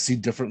 you'll see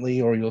differently,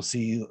 or you'll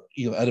see,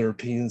 other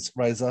opinions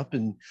rise up,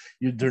 and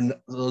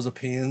those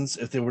opinions,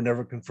 if they were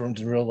never confirmed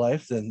in real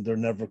life, then they're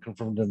never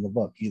confirmed in the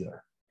book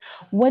either.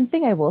 One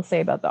thing I will say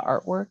about the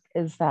artwork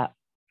is that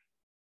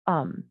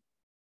um,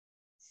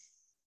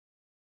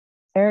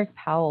 Eric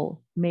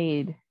Powell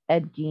made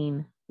Ed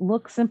Gein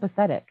look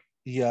sympathetic.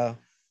 Yeah,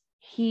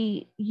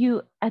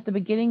 You at the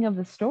beginning of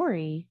the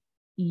story,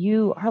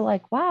 you are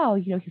like, wow,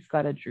 he's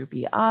got a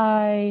droopy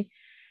eye,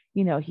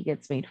 he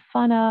gets made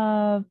fun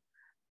of.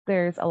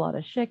 There's a lot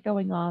of shit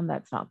going on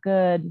that's not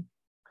good.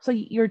 So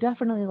you're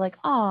definitely like,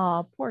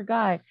 oh, poor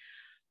guy.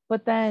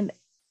 But then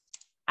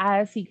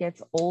as he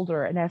gets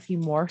older and as he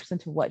morphs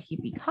into what he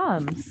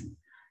becomes,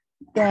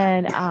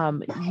 then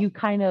you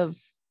kind of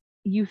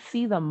you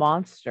see the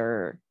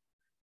monster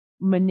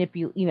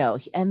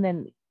manipulate, and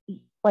then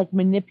like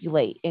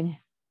manipulate and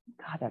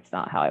God, that's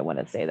not how I want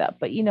to say that,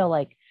 but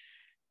like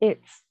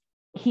it's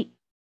he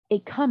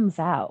it comes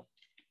out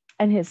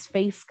and his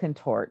face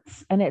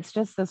contorts and it's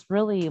just it's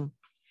really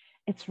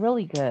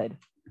good.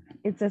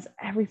 It's just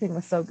everything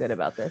was so good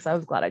about this. I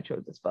was glad I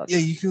chose this book. yeah,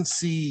 you can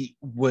see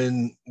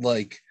when,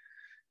 like,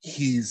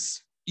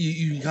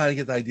 you kind of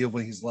get the idea of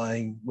when he's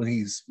lying, when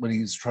he's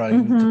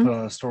trying to Mm-hmm. put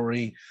on a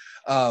story.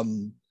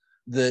 um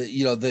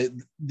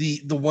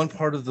the one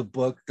part of the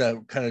book that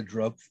kind of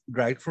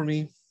dragged for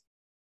me,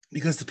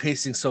 because the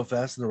pacing's so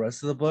fast in the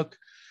rest of the book,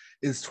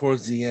 is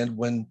towards the end,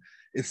 when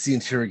it's the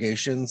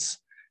interrogations,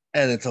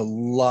 and it's a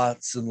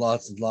lots and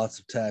lots and lots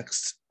of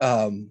text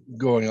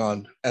going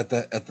on at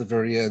the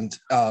very end.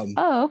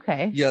 Oh,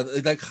 okay. Yeah,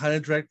 that kind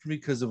of dragged for me,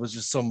 because it was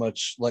just so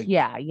much, like,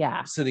 Yeah,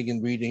 yeah, sitting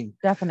and reading,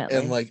 and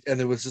definitely.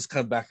 it was just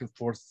kind of back and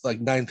forth, like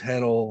 9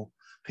 panel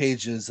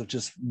pages of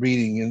just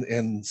reading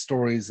and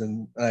stories,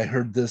 and I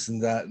heard this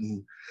and that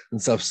and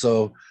stuff.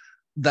 So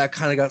that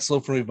kind of got slow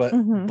for me, but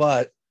Mm-hmm.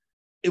 but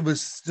it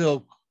was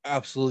still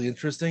absolutely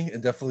interesting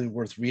and definitely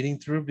worth reading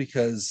through,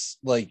 because,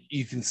 like,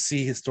 you can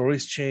see his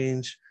stories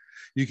change.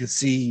 You can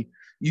see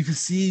you can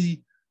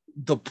see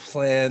the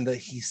plan that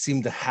he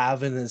seemed to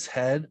have in his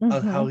head on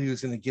Mm-hmm. how he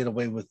was going to get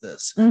away with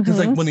this, because,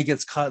 like, Mm-hmm. when he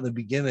gets caught in the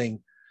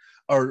beginning,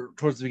 or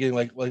towards the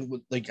beginning,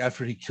 like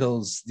after he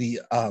kills the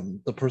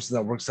person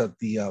that works at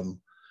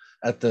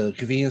the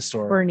convenience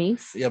store.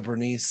 Bernice. Yeah,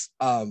 Bernice.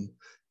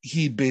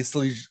 He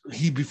basically,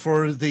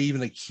 before they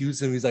even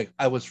accuse him, he's like,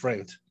 I was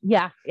framed.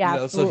 Yeah,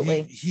 yeah, So he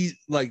absolutely. he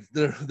like,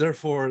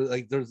 therefore,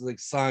 like, there's, like,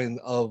 sign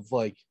of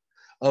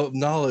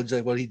knowledge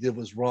that what he did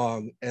was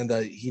wrong, and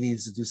that he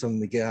needs to do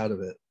something to get out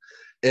of it.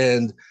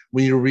 And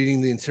when you're reading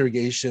the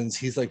interrogations,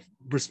 he's like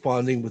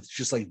responding with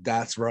just like,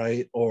 that's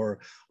right, or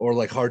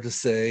like, hard to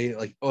say,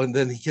 like, oh, and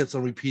then he keeps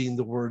on repeating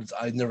the words,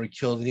 I never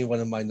killed anyone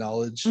in my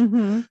knowledge.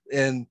 Mm-hmm.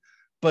 And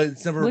but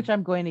it's never. Which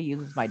I'm going to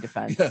use as my Yeah.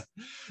 defense.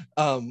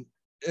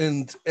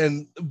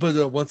 And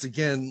but once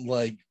again,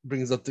 like,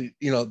 brings up the,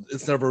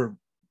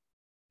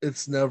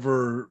 it's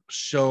never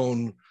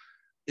shown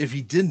if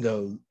he did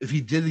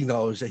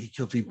acknowledge that he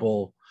killed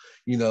people,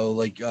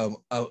 like,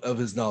 out of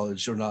his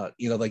knowledge or not,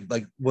 like,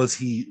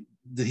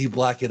 did he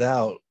black it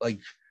out, like,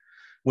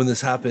 when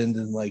this happened,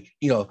 and, like,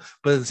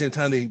 but at the same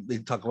time, they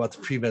talk about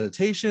the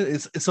premeditation.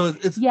 It's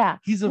Yeah.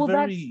 he's a Well,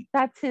 very.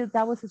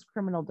 that was his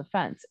criminal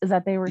defense, is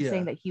that they were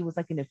saying Yeah. that he was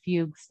like in a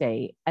fugue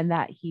state and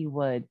that he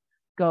would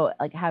go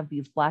like have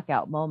these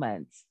blackout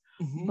moments.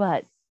 Mhm.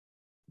 But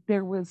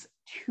there was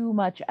too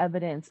much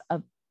evidence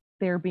of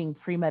there being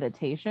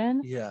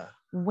premeditation Yeah,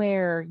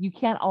 where you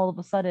can't all of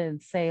a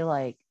sudden say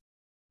like,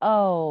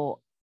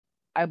 oh,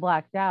 I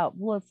blacked out.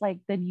 Well, it's like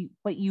then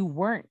but you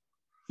weren't,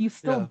 you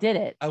still yeah. did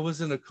it. I was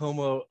in a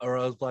coma, or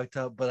I was blacked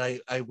out, but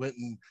I went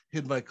and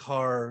hid my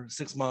car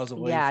 6 miles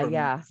away Yeah, from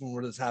yeah. from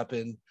where this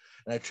happened,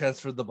 and I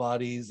transferred the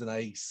bodies, and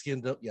I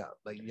skinned up. Yeah,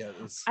 like, yeah,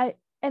 it's.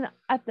 And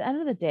at the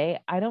end of the day,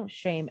 I don't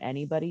shame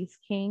anybody's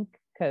kink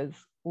because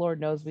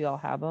Lord knows we all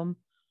have them.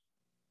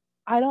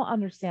 I don't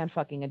understand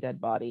fucking a dead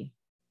body.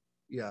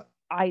 Yeah.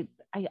 I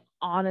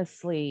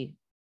honestly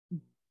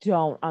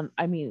don't.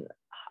 I mean,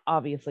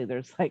 obviously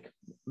there's like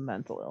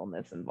mental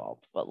illness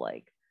involved, but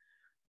like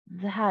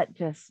that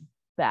just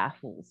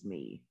baffles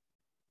me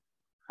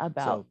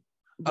about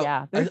So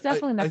yeah, there's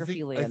definitely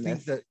necrophilia I in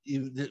think this. that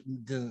you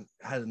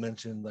hadn't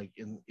mentioned, like,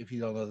 if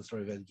you don't know the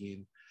story of Ed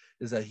Gein,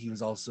 is that he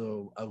was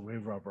also a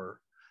grave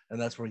robber,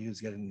 and that's where he was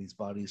getting these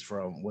bodies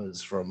from,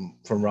 was from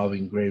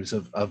robbing graves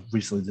of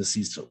recently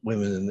deceased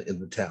women in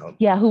the town.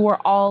 Yeah, who were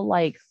all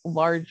like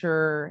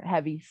larger,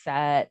 heavy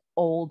set,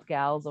 old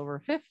gals over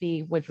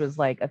 50, which was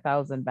like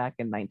 1,000 back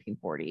in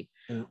 1940.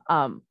 And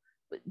Um,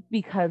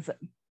 because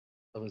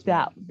of his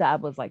that mom.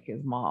 that was like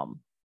his mom.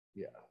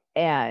 Yeah.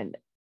 And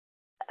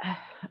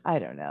I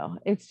don't know.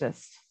 It's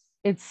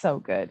so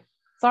good.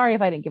 Sorry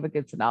if I didn't give a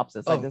good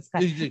synopsis. I Oh, just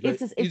kind you did it's great.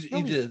 just You, it's you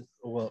really did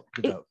well.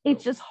 Good job.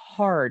 it's just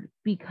hard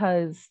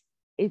because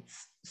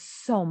it's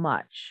so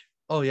much.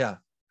 Oh yeah,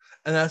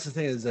 and that's the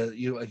thing, is that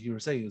you, like you were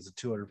saying, it's a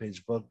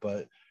 200-page book,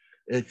 but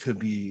it could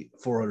be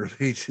 400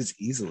 pages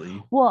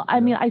easily. Well, I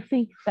mean, I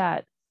think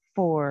that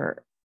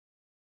for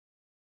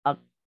a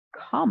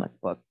comic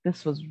book,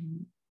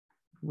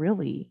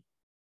 really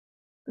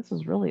this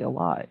was really a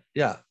lot.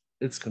 Yeah,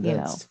 it's You know,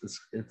 condensed.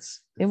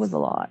 it was a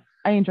lot.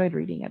 I enjoyed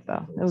reading it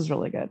though. It was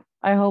really good.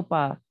 I hope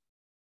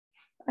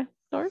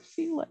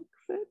Darcy likes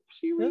it.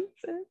 She reads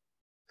it.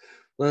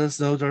 Let us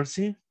know,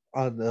 Darcy,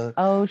 on the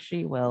Oh,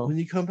 she will. when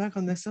you come back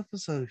on next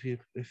episode,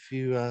 if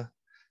you had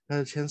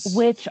a chance.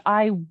 Which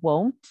I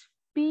won't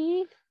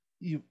be.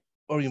 You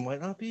or you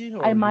might not be,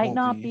 or I you might won't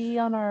not be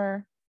on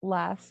our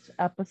last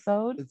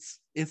episode.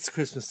 It's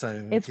Christmas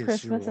time, in It's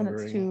case you were Christmas and it's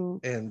wondering,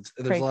 too and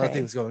there's cray a lot of cray.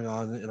 things going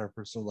on in our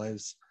personal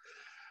lives.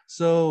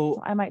 So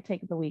So I might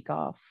take the week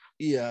off.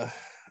 yeah,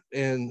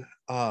 and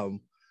and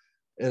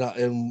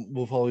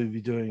we'll probably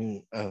be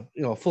doing a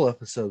full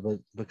episode,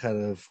 but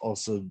kind of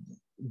also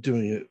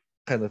doing it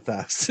kind of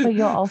fast. But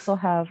you'll also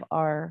have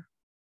our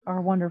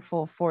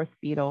wonderful fourth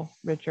Beatle,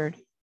 Richard.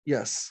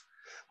 Yes,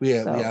 we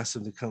So, asked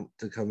him to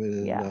come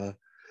in yeah,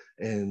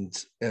 and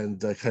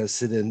kind of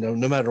sit in,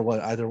 no matter what,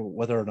 either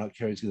whether or not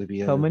Carrie's going to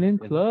be coming in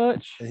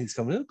clutch. and he's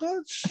coming in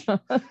clutch.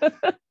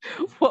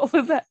 What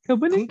was that?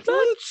 Coming in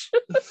clutch.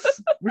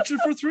 Richard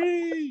for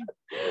 3.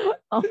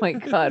 Oh my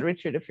God,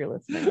 Richard, if you're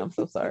listening, I'm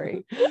so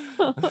sorry.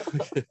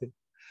 Okay.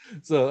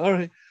 So, all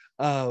right.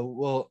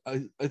 Well,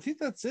 I think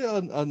that's it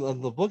on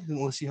the book,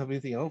 unless you have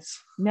anything else.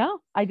 No,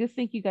 I just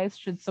think you guys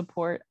should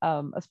support,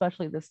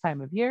 especially this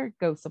time of year,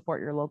 go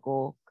support your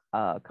local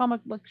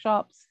comic book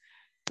shops,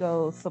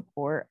 go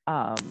support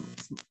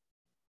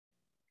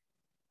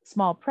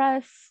small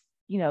press,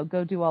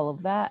 go do all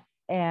of that.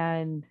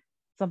 And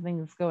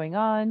something's going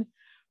on.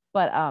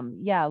 But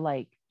yeah,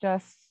 like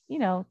just,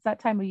 it's that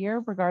time of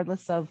year,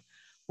 regardless of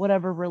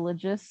whatever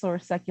religious or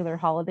secular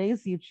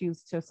holidays you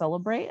choose to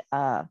celebrate.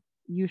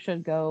 You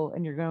should go,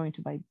 and you're going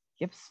to buy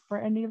gifts for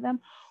any of them,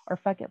 or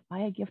fuck it, buy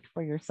a gift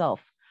for yourself.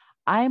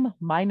 I'm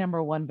my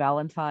number one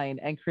Valentine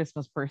and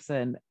Christmas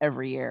person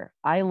every year.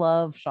 I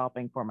love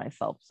shopping for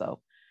myself. So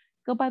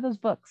go buy those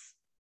books.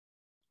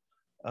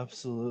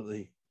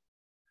 Absolutely.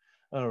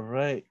 All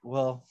right.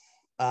 Well,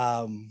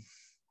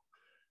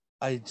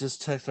 I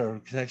just checked our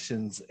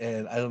connections,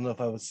 and I don't know if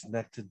I was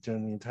connected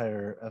during the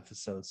entire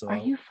episode. So Are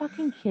you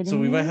fucking kidding so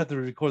we me? might have to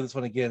record this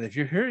one again. If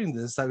you're hearing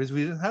this, that means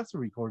we didn't have to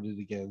record it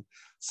again.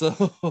 So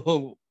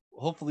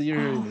hopefully you're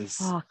hearing this.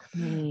 Fuck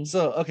me.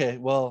 So okay,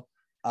 well,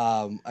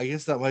 I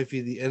guess that might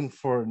be the end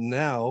for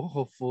now.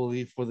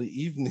 Hopefully for the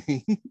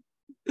evening.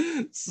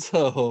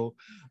 So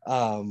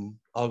I'll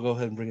go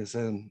ahead and bring us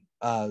in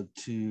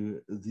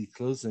to the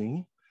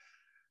closing.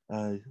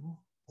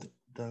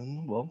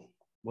 Done. Well,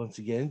 once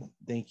again,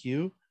 thank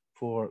you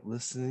for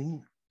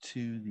listening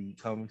to the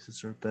Comics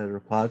Deserve Better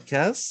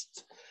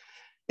podcast.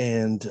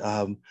 And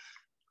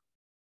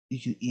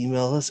you can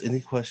email us any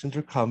questions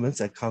or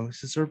comments at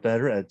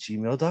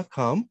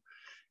comicsdeservebetter@gmail.com.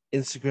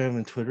 Instagram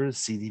and Twitter is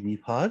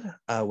CDBpod.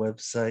 Our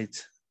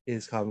website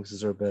is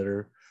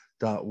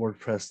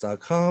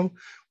comicsdeservebetter.wordpress.com,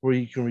 where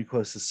you can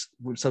request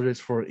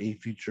subjects for a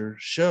future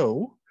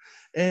show.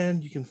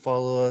 And you can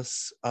follow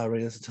us,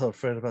 rate us, and tell a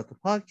friend about the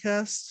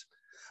podcast.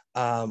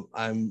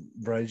 I'm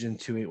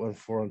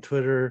Brian2814 on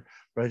Twitter,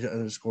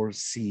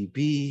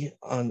 Brian_CB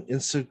on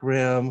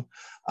Instagram.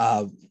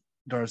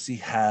 Darcy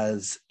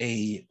has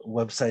a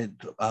website,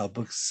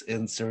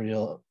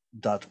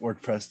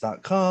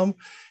 booksandcereal.wordpress.com,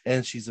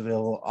 and she's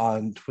available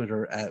on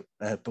Twitter at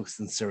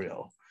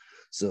booksandcereal.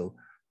 So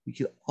we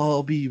can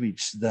all be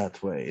reached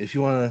that way. If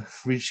you want to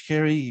reach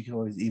Carrie, you can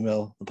always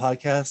email the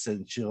podcast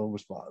and she'll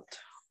respond.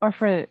 Or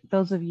for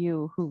those of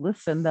you who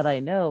listen that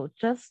I know,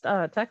 just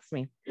text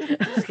me.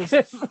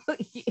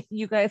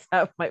 You guys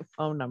have my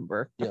phone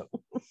number. Yep.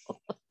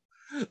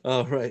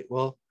 All right.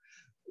 Well,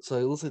 so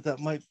it looks like that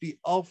might be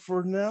all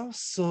for now.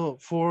 So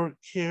for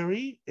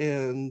Carrie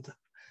and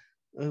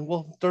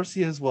well,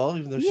 Darcy as well,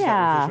 even though she's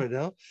not with us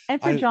right now.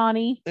 And for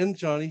Johnny. And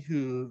Johnny,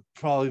 who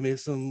probably made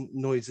some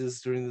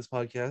noises during this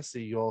podcast, so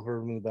you all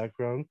heard him in the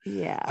background.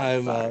 Yeah.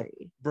 I'm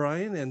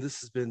Brian, and this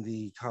has been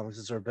the Comics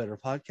Deserve Better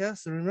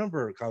podcast. And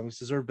remember, comics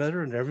deserve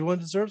better, and everyone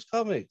deserves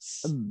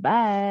comics.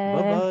 Bye.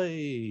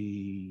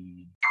 Bye-bye.